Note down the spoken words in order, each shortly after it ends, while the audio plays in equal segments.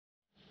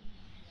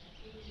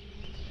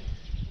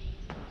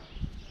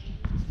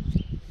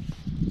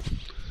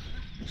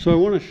So I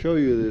want to show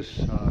you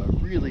this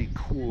really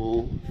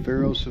cool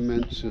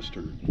ferrocement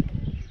cistern.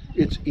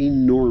 It's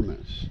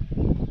enormous.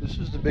 This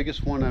is the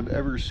biggest one I've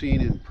ever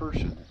seen in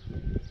person.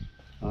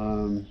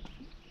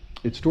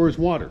 It stores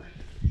water.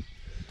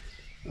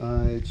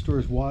 It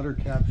stores water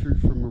captured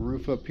from a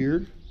roof up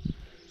here.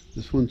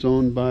 This one's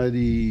owned by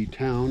the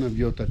town of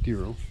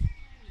Yotatiro.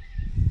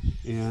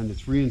 And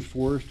it's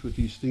reinforced with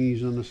these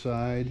thingies on the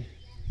side.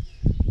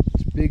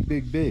 It's big,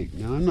 big, big.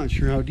 Now I'm not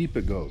sure how deep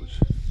it goes,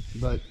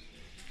 but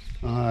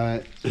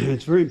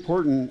it's very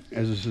important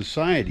as a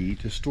society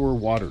to store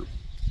water,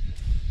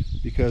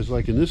 because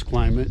like in this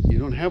climate you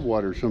don't have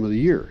water some of the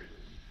year.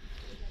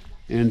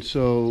 And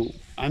so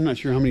I'm not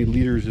sure how many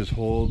liters this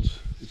holds.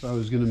 If I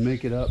was going to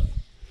make it up,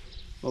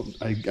 well,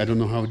 I don't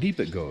know how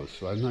deep it goes,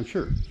 so I'm not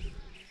sure.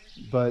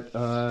 But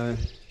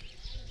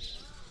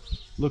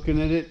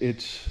looking at it,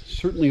 it's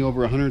certainly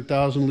over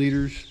 100,000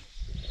 liters.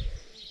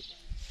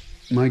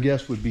 My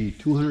guess would be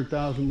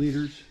 200,000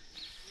 liters.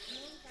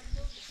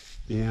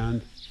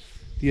 And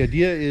the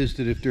idea is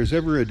that if there's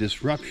ever a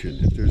disruption,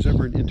 if there's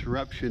ever an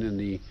interruption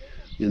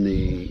in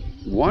the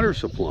water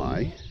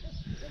supply,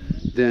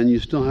 then you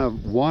still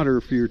have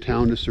water for your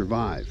town to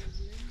survive.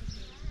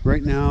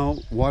 Right now,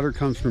 water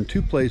comes from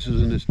two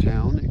places in this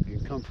town. It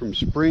can come from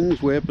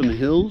springs way up in the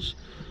hills,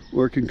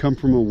 or it can come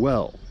from a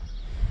well.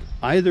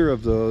 Either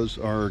of those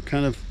are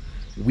kind of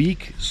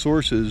weak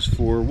sources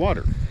for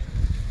water.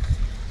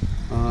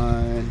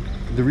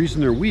 The reason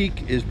they're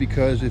weak is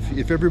because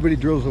if everybody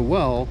drills a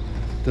well,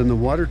 then the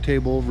water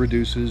table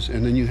reduces,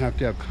 and then you have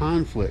to have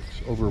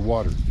conflicts over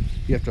water.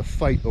 You have to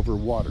fight over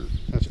water.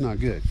 That's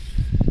not good.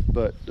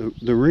 But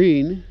the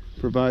rain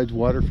provides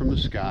water from the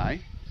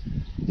sky,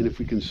 and if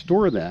we can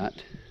store that,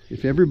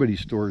 if everybody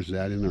stores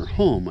that in their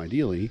home,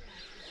 ideally,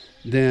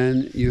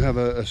 then you have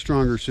a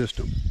stronger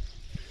system.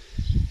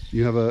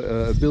 You have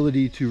a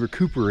ability to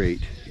recuperate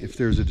if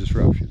there's a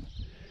disruption.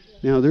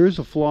 Now, there is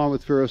a flaw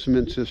with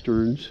ferrocement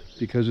cisterns,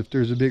 because if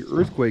there's a big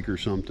earthquake or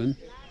something,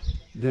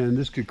 then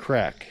this could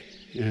crack.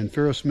 And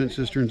ferrocement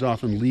cisterns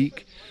often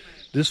leak.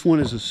 This one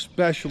is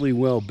especially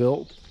well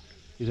built.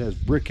 It has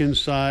brick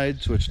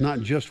inside, so it's not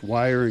just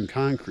wire and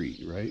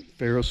concrete, right?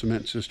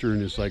 Ferrocement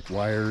cistern is like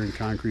wire and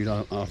concrete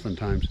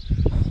oftentimes.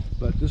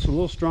 But this is a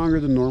little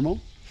stronger than normal.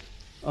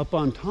 Up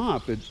on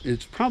top,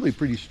 it's probably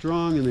pretty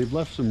strong, and they've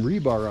left some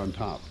rebar on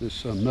top,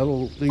 this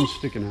metal thing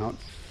sticking out.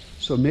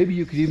 So maybe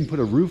you could even put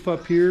a roof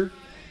up here,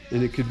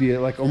 and it could be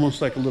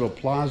almost like a little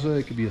plaza.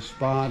 It could be a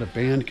spot, a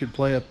band could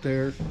play up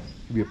there. It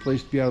could be a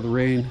place to be out of the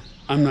rain.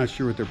 I'm not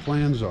sure what their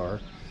plans are,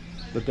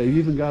 but they've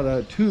even got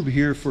a tube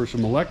here for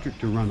some electric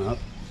to run up,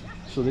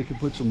 so they could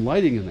put some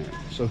lighting in there.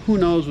 So who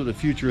knows what the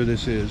future of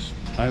this is?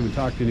 I haven't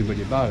talked to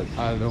anybody about it.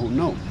 I don't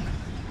know.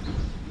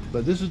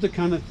 But this is the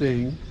kind of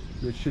thing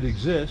that should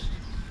exist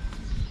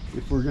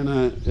if we're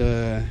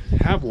gonna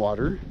have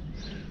water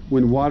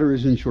when water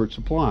is in short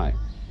supply.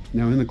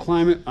 Now, in the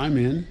climate I'm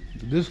in,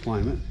 this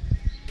climate,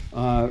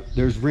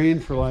 there's rain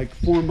for like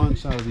 4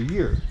 months out of the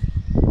year.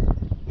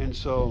 And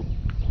so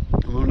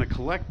I'm going to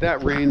collect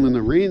that rain when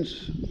the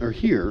rains are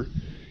here,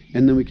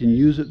 and then we can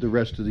use it the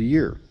rest of the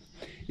year.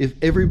 If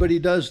everybody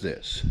does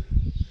this,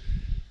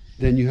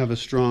 then you have a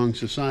strong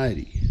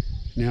society.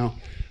 Now,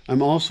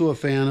 I'm also a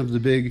fan of the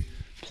big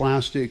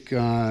plastic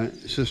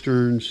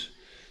cisterns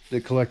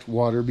that collect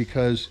water,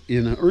 because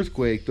in an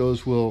earthquake,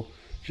 those will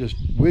just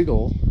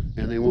wiggle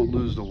and they won't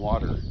lose the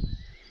water.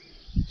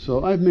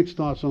 So I have mixed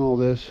thoughts on all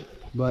this,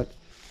 but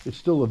it's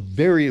still a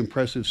very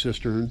impressive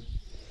cistern.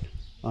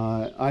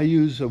 I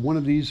use one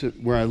of these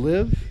where I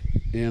live,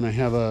 and I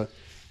have a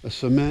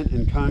cement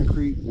and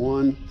concrete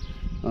one,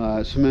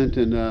 cement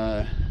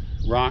and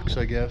rocks,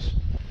 I guess,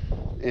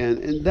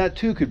 and that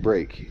too could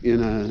break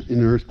in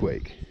an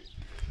earthquake.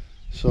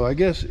 So I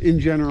guess in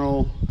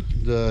general,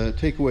 the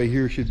takeaway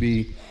here should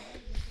be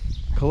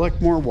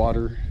collect more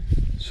water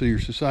so your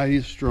society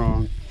is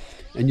strong,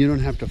 and you don't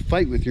have to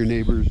fight with your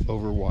neighbors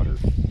over water.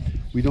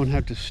 We don't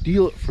have to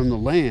steal it from the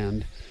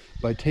land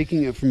by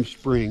taking it from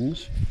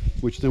springs,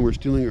 which then we're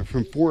stealing it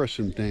from forests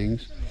and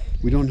things.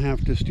 We don't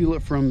have to steal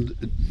it from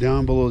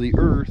down below the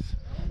earth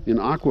in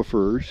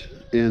aquifers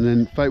and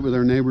then fight with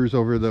our neighbors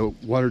over the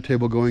water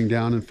table going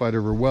down and fight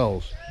over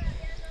wells.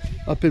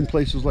 Up in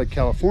places like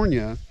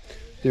California,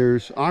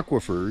 there's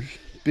aquifers,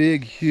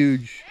 big,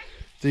 huge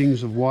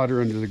things of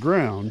water under the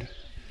ground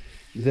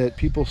that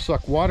people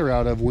suck water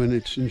out of when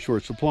it's in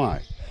short supply.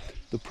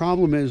 The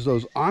problem is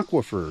those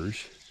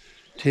aquifers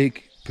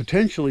take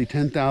potentially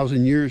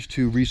 10,000 years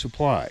to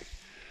resupply.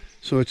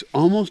 So it's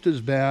almost as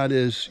bad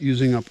as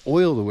using up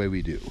oil the way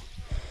we do.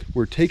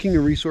 We're taking a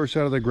resource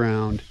out of the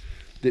ground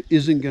that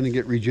isn't going to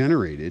get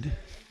regenerated.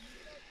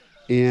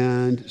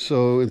 And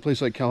so in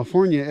places like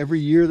California,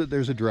 every year that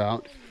there's a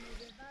drought,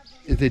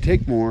 if they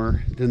take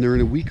more, then they're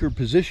in a weaker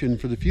position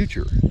for the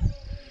future.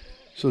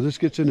 So this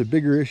gets into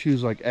bigger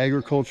issues like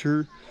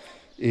agriculture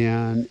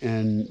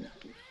and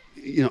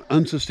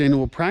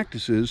unsustainable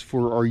practices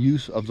for our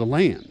use of the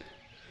land.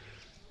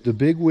 The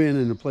big win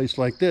in a place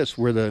like this,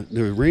 where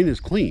the rain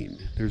is clean,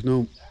 there's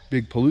no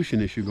big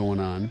pollution issue going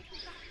on,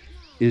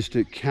 is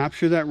to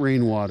capture that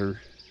rainwater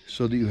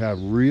so that you have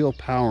real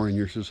power in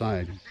your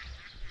society.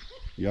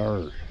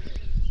 Yar.